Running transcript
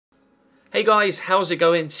Hey guys, how's it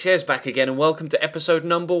going? Chez back again and welcome to episode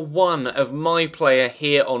number 1 of My Player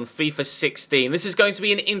here on FIFA 16. This is going to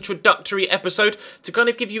be an introductory episode to kind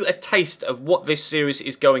of give you a taste of what this series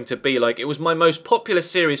is going to be like. It was my most popular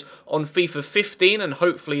series on FIFA 15 and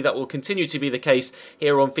hopefully that will continue to be the case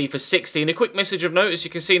here on FIFA 16. A quick message of note, as you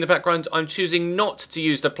can see in the background, I'm choosing not to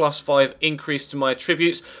use the +5 increase to my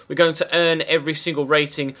attributes. We're going to earn every single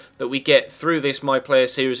rating that we get through this My Player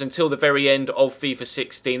series until the very end of FIFA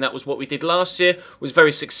 16. That was what we did last year, was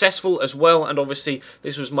very successful as well, and obviously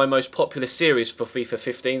this was my most popular series for FIFA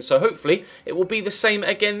 15, so hopefully it will be the same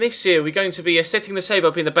again this year. We're going to be setting the save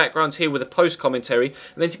up in the background here with a post commentary,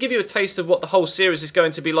 and then to give you a taste of what the whole series is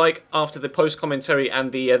going to be like after the post commentary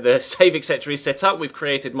and the save etc is set up, we've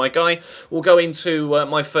created my guy. We'll go into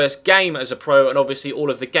my first game as a pro, and obviously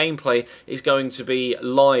all of the gameplay is going to be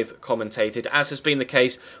live commentated, as has been the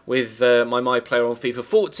case with my player on FIFA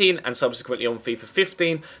 14 and subsequently on FIFA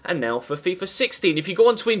 15 and now for FIFA 16. If you go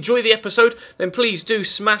on to enjoy the episode, then please do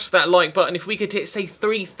smash that like button. If we could hit, say,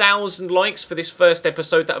 3,000 likes for this first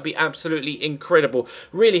episode, that would be absolutely incredible.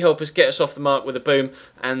 Really help us get us off the mark with a boom,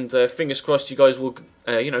 and fingers crossed you guys will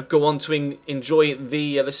go on to enjoy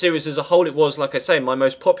the series as a whole. It was, like I say, my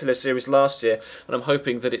most popular series last year, and I'm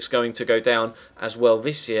hoping that it's going to go down as well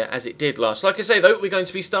this year as it did last. Like I say, though, we're going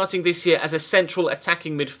to be starting this year as a central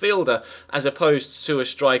attacking midfielder as opposed to a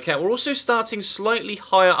striker. We're also starting slightly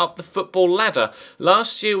higher up the football ladder.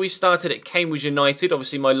 Last year we started at Cambridge United,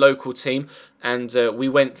 obviously my local team, and we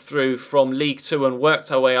went through from League 2 and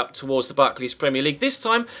worked our way up towards the Barclays Premier League. This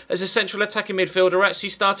time, as a central attacking midfielder, we're actually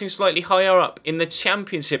starting slightly higher up in the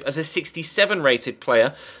Championship as a 67 rated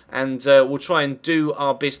player, and we'll try and do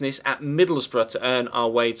our business at Middlesbrough to earn our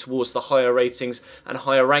way towards the higher ratings and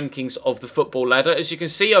higher rankings of the football ladder. As you can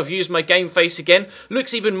see, I've used my game face again.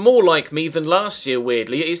 Looks even more like me than last year,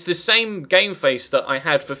 weirdly. It's the same game face that I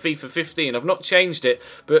had for FIFA 15. I've not changed it,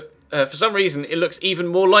 but for some reason, it looks even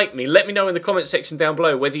more like me. Let me know in the comment section down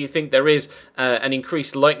below whether you think there is an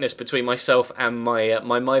increased likeness between myself and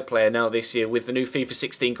my player now this year with the new FIFA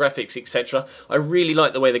 16 graphics, etc. I really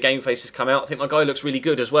like the way the game face has come out. I think my guy looks really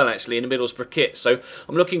good as well, actually, in the Middlesbrough kit. So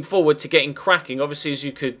I'm looking forward to getting cracking. Obviously, as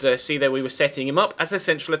you could see there, we were setting him up as a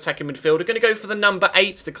central attacking midfielder. Going to go for the number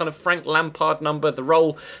 8, the kind of Frank Lampard number, the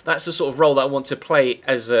role. That's the sort of role that I want to play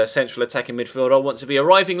as a central attacking midfielder. I want to be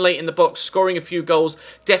arriving late in the box, scoring a few goals,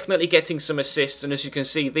 definitely getting some assists, and as you can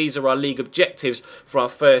see, these are our league objectives for our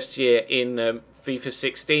first year in FIFA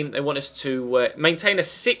 16. They want us to maintain a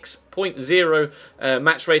 6.0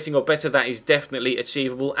 match rating or better. That is definitely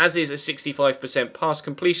achievable, as is a 65% pass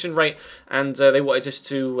completion rate, and they wanted us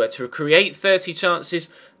to create 30 chances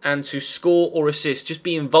and to score or assist, just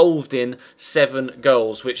be involved in 7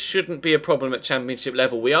 goals, which shouldn't be a problem at championship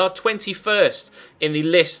level. We are 21st in the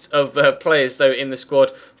list of players, though, in the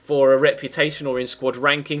squad for a reputation or in squad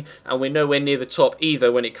ranking, and we're nowhere near the top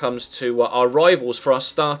either when it comes to our rivals for our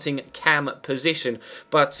starting cam position.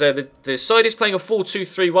 But the side is playing a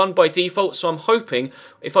 4-2-3-1 by default, so I'm hoping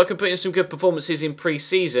if I can put in some good performances in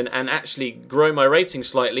pre-season and actually grow my rating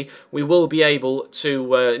slightly, we will be able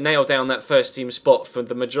to nail down that first team spot for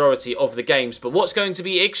the majority of the games. But what's going to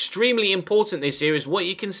be extremely important this year is what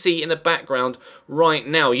you can see in the background right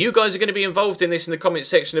now. You guys are going to be involved in this in the comment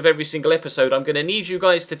section of every single episode. I'm going to need you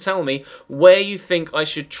guys to tell me where you think I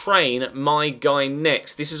should train my guy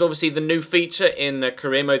next. This is obviously the new feature in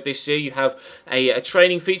career mode this year. You have a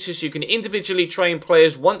training feature, so you can individually train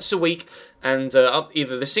players once a week, and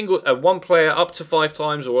either the single one player up to 5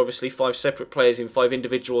 times, or obviously 5 separate players in 5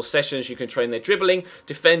 individual sessions. You can train their dribbling,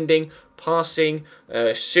 defending, passing,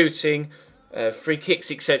 shooting, free kicks,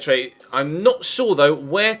 etc. I'm not sure, though,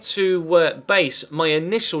 where to base my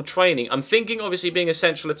initial training. I'm thinking, obviously, being a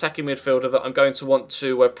central attacking midfielder, that I'm going to want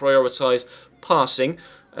to prioritise passing,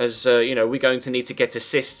 as we're going to need to get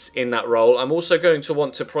assists in that role. I'm also going to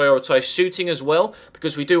want to prioritise shooting as well,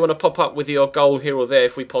 because we do want to pop up with the odd goal here or there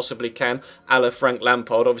if we possibly can, a la Frank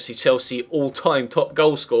Lampard, obviously Chelsea all-time top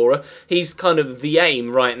goal scorer. He's kind of the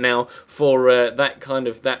aim right now for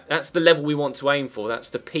that's the level we want to aim for. That's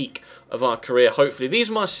the peak of our career, hopefully. These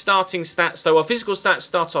are my starting stats, though. Our physical stats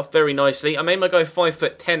start off very nicely. I made my guy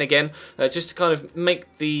 5'10" again, just to kind of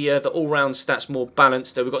make the all-round stats more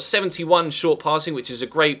balanced. We've got 71 short passing, which is a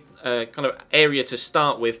great kind of area to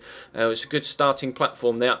start with. It's a good starting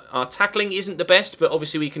platform there. Our tackling isn't the best, but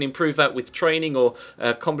obviously we can improve that with training or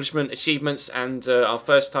accomplishment achievements, and our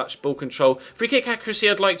first touch, ball control. Free kick accuracy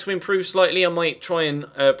I'd like to improve slightly. I might try and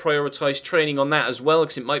prioritise training on that as well,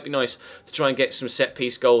 because it might be nice to try and get some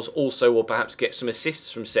set-piece goals also also, or perhaps get some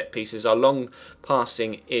assists from set pieces. Our long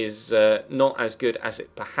passing is not as good as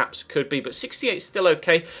it perhaps could be, but 68 is still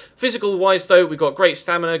okay. Physical wise though, we've got great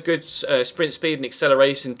stamina, good sprint speed and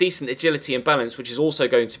acceleration, decent agility and balance, which is also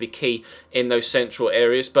going to be key in those central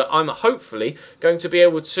areas. But I'm hopefully going to be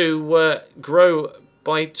able to grow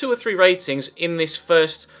by 2 or 3 ratings in this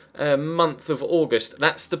first month of August.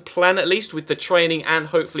 That's the plan, at least, with the training and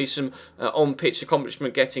hopefully some on-pitch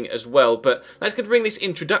accomplishment getting as well. But that's going to bring this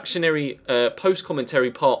introductionary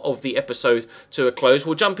post-commentary part of the episode to a close.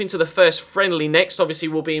 We'll jump into the first friendly next. Obviously,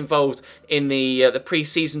 we'll be involved in the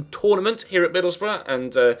pre-season tournament here at Middlesbrough,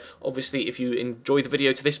 and obviously, if you enjoyed the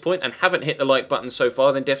video to this point and haven't hit the like button so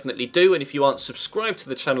far, then definitely do. And if you aren't subscribed to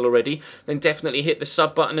the channel already, then definitely hit the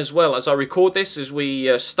sub button as well. As I record this, as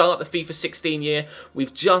we start the FIFA 16 year,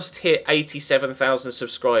 we've just hit 87,000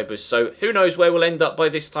 subscribers, so who knows where we'll end up by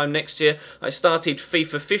this time next year. I started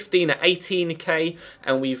FIFA 15 at 18k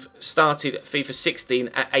and we've started FIFA 16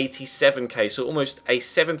 at 87k, so almost a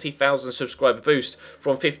 70,000 subscriber boost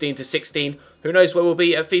from 15 to 16. Who knows where we'll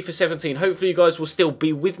be at FIFA 17. Hopefully you guys will still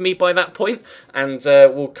be with me by that point, and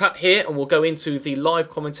we'll cut here and we'll go into the live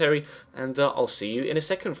commentary, and I'll see you in a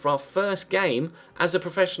second for our first game as a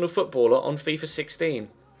professional footballer on FIFA 16.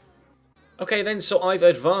 Okay then, so I've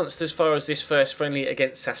advanced as far as this first friendly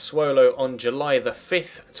against Sassuolo on July the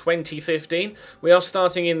 5th, 2015. We are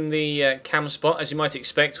starting in the cam spot, as you might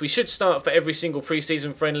expect. We should start for every single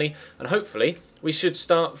pre-season friendly, and hopefully we should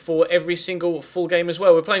start for every single full game as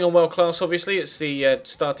well. We're playing on World Class, obviously. It's the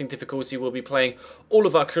starting difficulty we'll be playing all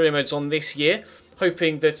of our career modes on this year,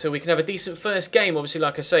 hoping that we can have a decent first game. Obviously,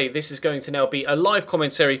 like I say, this is going to now be a live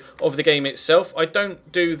commentary of the game itself. I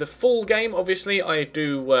don't do the full game, obviously. I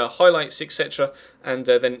do highlights, etc., and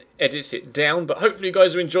then edit it down. But hopefully you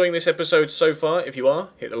guys are enjoying this episode so far. If you are,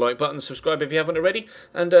 hit the like button, subscribe if you haven't already,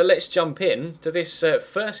 and let's jump in to this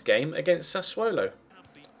first game against Sassuolo.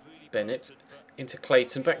 Bennett into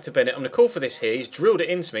Clayton, back to Bennett. I'm going to call for this here. He's drilled it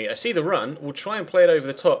into me. I see the run. We'll try and play it over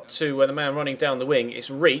the top to the man running down the wing. It's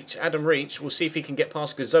Reach, Adam Reach. We'll see if he can get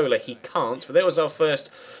past Gazzola. He can't, but there was our first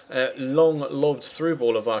long lobbed through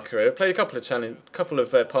ball of our career. Played a couple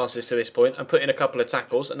of passes to this point and put in a couple of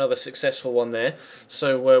tackles. Another successful one there.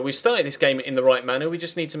 So we started this game in the right manner. We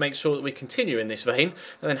just need to make sure that we continue in this vein,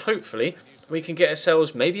 and then hopefully we can get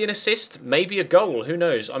ourselves maybe an assist, maybe a goal, who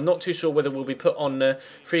knows. I'm not too sure whether we'll be put on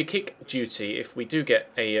free kick duty if we do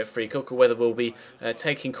get a free kick, or whether we'll be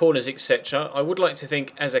taking corners, etc. I would like to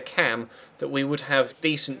think as a cam that we would have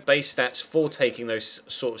decent base stats for taking those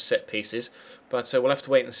sort of set pieces, but we'll have to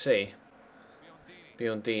wait and see.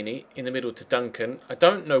 Biondini in the middle to Duncan. I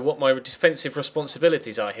don't know what my defensive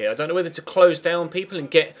responsibilities are here. I don't know whether to close down people and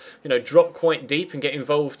get, drop quite deep and get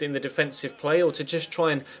involved in the defensive play, or to just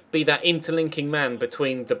try and be that interlinking man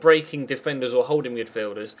between the breaking defenders or holding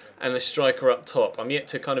midfielders and the striker up top. I'm yet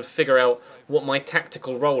to kind of figure out what my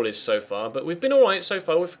tactical role is so far, but we've been alright so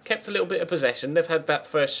far. We've kept a little bit of possession. They've had that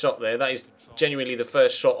first shot there. That is genuinely the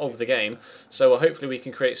first shot of the game, so hopefully we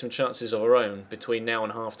can create some chances of our own between now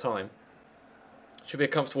and half time. Should be a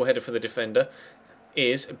comfortable header for the defender.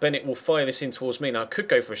 Bennett will fire this in towards me. Now I could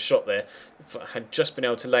go for a shot there if I had just been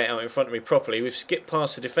able to lay it out in front of me properly. We've skipped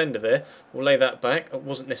past the defender there. We'll lay that back. It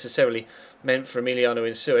wasn't necessarily meant for Emiliano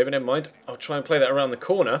Insue, but never mind. I'll try and play that around the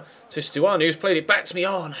corner to Stuani, who's played it back to me.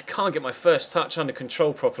 Oh, and I can't get my first touch under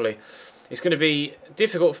control properly. It's going to be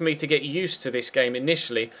difficult for me to get used to this game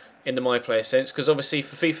initially in the My Player sense, because obviously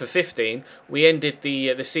for FIFA 15 we ended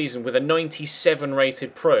the season with a 97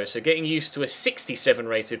 rated pro, so getting used to a 67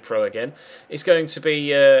 rated pro again is going to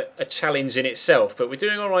be a challenge in itself, but we're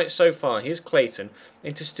doing alright so far. Here's Clayton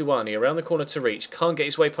into Stuani, around the corner to Reach, can't get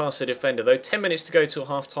his way past the defender though. 10 minutes to go till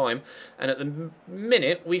half time, and at the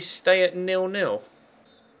minute we stay at 0-0.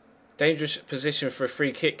 Dangerous position for a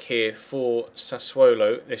free kick here for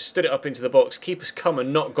Sassuolo. They've stood it up into the box. Keeper's come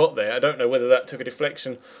and not got there. I don't know whether that took a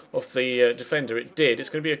deflection off the defender. It did. It's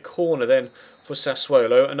going to be a corner then for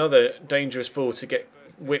Sassuolo. Another dangerous ball to get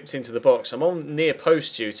whipped into the box. I'm on near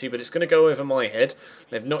post duty, but it's going to go over my head.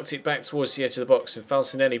 They've knocked it back towards the edge of the box, and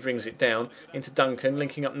Falcinelli brings it down into Duncan,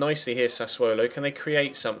 linking up nicely here, Sassuolo. Can they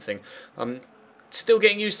create something? Still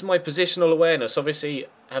getting used to my positional awareness. Obviously,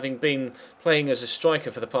 having been playing as a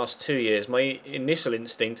striker for the past 2 years, my initial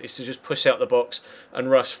instinct is to just push out the box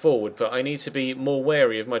and rush forward, but I need to be more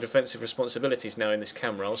wary of my defensive responsibilities now in this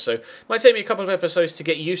cam role. So it might take me a couple of episodes to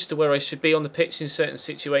get used to where I should be on the pitch in certain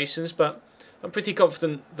situations, but I'm pretty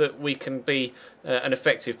confident that we can be an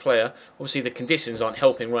effective player. Obviously the conditions aren't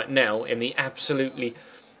helping right now in the absolutely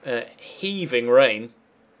heaving rain.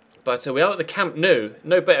 But we are at the Camp Nou.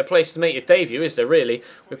 No better place to make your debut, is there really?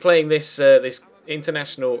 We're playing this this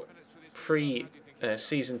international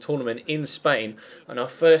season tournament in Spain, and our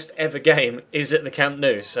first ever game is at the Camp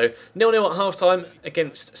Nou. So 0-0 at half-time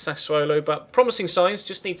against Sassuolo, but promising signs.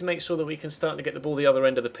 Just need to make sure that we can start to get the ball the other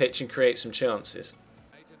end of the pitch and create some chances.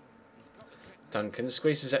 Duncan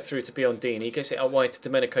squeezes that through to Biondini, gets it out wide to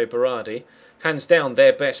Domenico Berardi. Hands down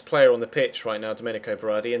their best player on the pitch right now, Domenico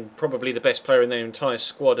Berardi, and probably the best player in their entire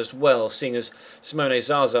squad as well, seeing as Simone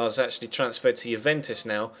Zaza's actually transferred to Juventus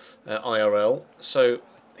now, IRL. So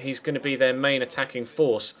he's going to be their main attacking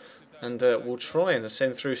force. And we'll try and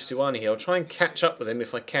send through Stuani here. I'll try and catch up with him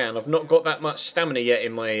if I can. I've not got that much stamina yet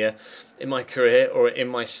in my career, or in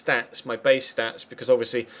my stats, my base stats, because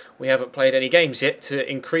obviously we haven't played any games yet to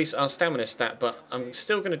increase our stamina stat. But I'm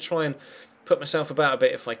still going to try and put myself about a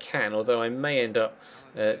bit if I can, although I may end up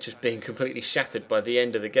just being completely shattered by the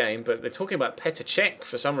end of the game. But they're talking about Petr Cech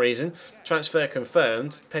for some reason. Transfer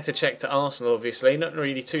confirmed. Petr Cech to Arsenal, obviously. Not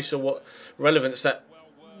really too sure what relevance that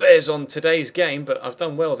bears on today's game, but I've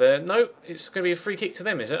done well there. No, it's going to be a free kick to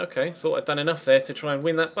them, is it? Okay, thought I'd done enough there to try and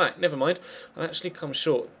win that back. Never mind. I've actually come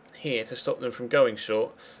short here to stop them from going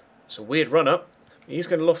short. It's a weird run-up. He's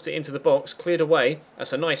going to loft it into the box, cleared away.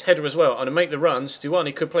 That's a nice header as well. I'm going to make the run.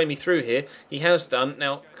 Stuani could play me through here. He has done.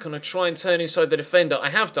 Now, going to try and turn inside the defender. I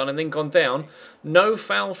have done and then gone down. No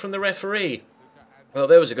foul from the referee. Well,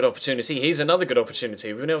 there was a good opportunity. Here's another good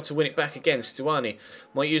opportunity. We've been able to win it back again. Stuani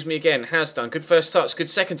might use me again. Has done. Good first touch. Good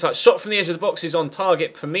second touch. Shot from the edge of the box is on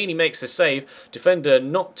target. Pamini makes the save. Defender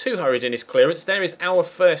not too hurried in his clearance. There is our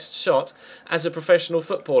first shot as a professional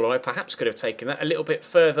footballer. I perhaps could have taken that a little bit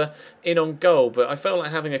further in on goal, but I felt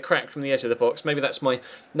like having a crack from the edge of the box. Maybe that's my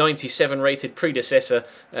 97 rated predecessor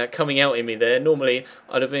coming out in me there. Normally,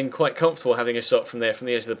 I'd have been quite comfortable having a shot from there, from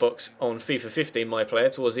the edge of the box on FIFA 15, my player,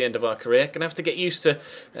 towards the end of our career. Going to have to get used to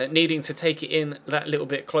needing to take it in that little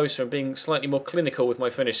bit closer and being slightly more clinical with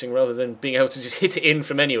my finishing rather than being able to just hit it in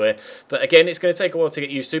from anywhere. But again, it's going to take a while to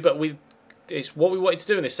get used to, but it's what we wanted to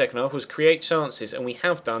do in this second half was create chances, and we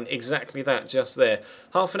have done exactly that just there.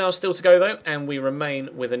 Half an hour still to go though, and we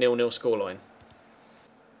remain with a 0-0 scoreline.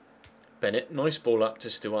 Bennett, nice ball up to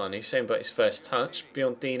Stuani, same about his first touch.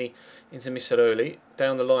 Biondini into Misseroli,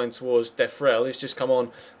 down the line towards Defrel, who's just come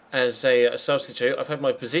on as a substitute. I've had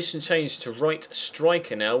my position changed to right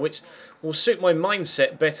striker now, which will suit my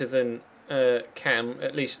mindset better than Cam,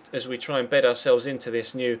 at least as we try and bed ourselves into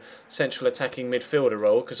this new central attacking midfielder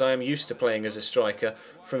role, because I am used to playing as a striker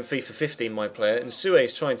from FIFA 15, my player, and Sue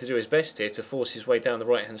is trying to do his best here to force his way down the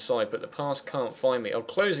right hand side, but the pass can't find me. I'll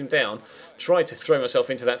close him down, try to throw myself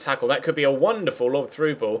into that tackle. That could be a wonderful lob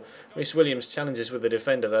through ball. Rhys Williams challenges with the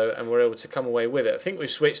defender though, and we're able to come away with it. I think we've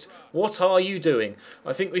switched. What are you doing?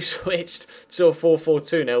 I think we've switched to a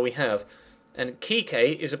 4-4-2 now. We have, and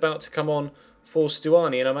Kike is about to come on for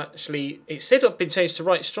Stuani, and I'm actually, it said I've been changed to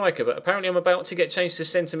right striker, but apparently I'm about to get changed to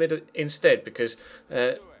centre mid instead, because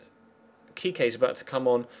Kike is about to come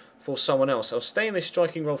on for someone else. I'll stay in this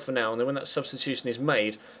striking role for now, and then when that substitution is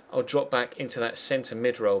made, I'll drop back into that centre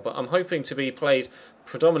mid role. But I'm hoping to be played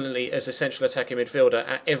predominantly as a central attacking midfielder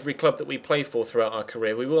at every club that we play for throughout our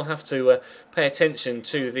career. We will have to pay attention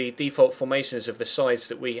to the default formations of the sides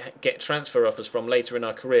that we get transfer offers from later in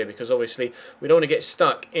our career, because obviously we don't want to get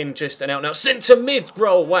stuck in just an out-and-out centre mid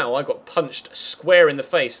role. Wow, I got punched square in the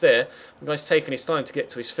face there. The guy's taken his time to get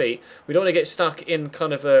to his feet. We don't want to get stuck in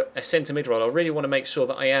kind of a centre mid role. I really want to make sure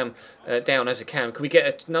that I am down as a Cam. Can we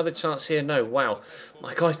get another chance here? No. Wow,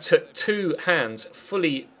 my guy took two hands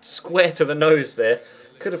fully square to the nose there.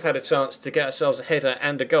 Could have had a chance to get ourselves a header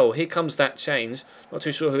and a goal. Here comes that change. Not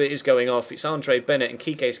too sure who it is going off. It's Andre Bennett, and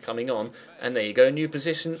Kike's coming on. And there you go, new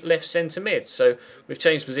position, left centre mid. So we've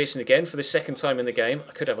changed position again for the second time in the game.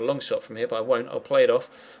 I could have a long shot from here, but I won't. I'll play it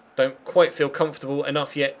off. Don't quite feel comfortable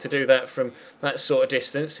enough yet to do that from that sort of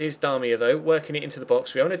distance. Here's Damia though, working it into the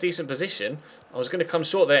box. We're in a decent position. I was going to come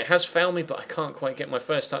short there. It has found me, but I can't quite get my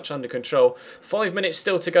first touch under control. 5 minutes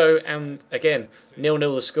still to go, and again,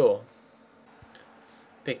 0-0 the score.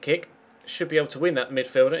 Big kick. Should be able to win that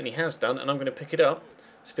midfielder, and he has done, and I'm going to pick it up.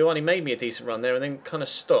 Stuani made me a decent run there and then kind of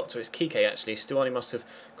stopped. So it's Kike actually. Stuani must have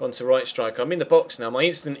gone to right striker. I'm in the box now. My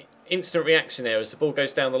instant reaction there as the ball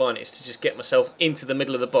goes down the line is to just get myself into the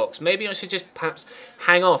middle of the box. Maybe I should just perhaps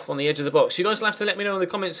hang off on the edge of the box. You guys will have to let me know in the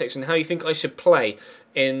comment section how you think I should play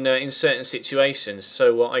in certain situations,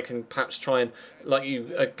 so I can perhaps try and, like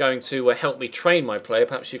you are going to help me train my player,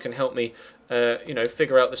 perhaps you can help me you know,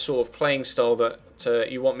 figure out the sort of playing style that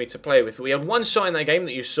you want me to play with. We had one shot in that game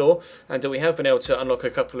that you saw, and we have been able to unlock a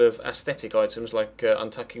couple of aesthetic items like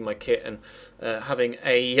untucking my kit and having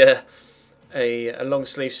a long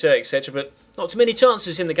sleeve shirt, etc. But Not too many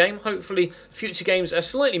chances in the game. Hopefully future games are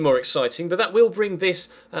slightly more exciting, but that will bring this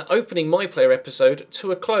opening My Player episode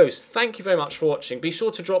to a close. Thank you very much for watching. Be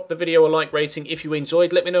sure to drop the video a like rating if you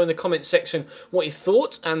enjoyed. Let me know in the comments section what you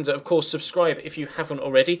thought, and of course subscribe if you haven't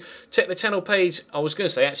already. Check the channel page. I was going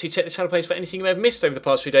to say actually check the channel page for anything you may have missed over the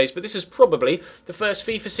past few days, but this is probably the first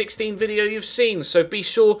FIFA 16 video you've seen, so be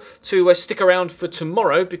sure to stick around for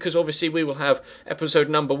tomorrow, because obviously we will have episode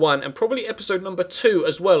number 1 and probably episode number 2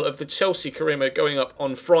 as well of the Chelsea career mode going up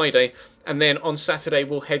on Friday, and then on Saturday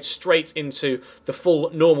we'll head straight into the full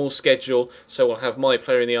normal schedule. So we'll have My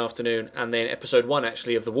Player in the afternoon, and then episode 1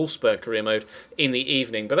 actually of the Wolfsburg career mode in the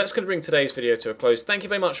evening. But that's going to bring today's video to a close. Thank you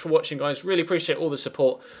very much for watching, guys. Really appreciate all the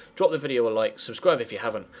support. Drop the video a like, subscribe if you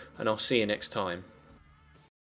haven't, and I'll see you next time.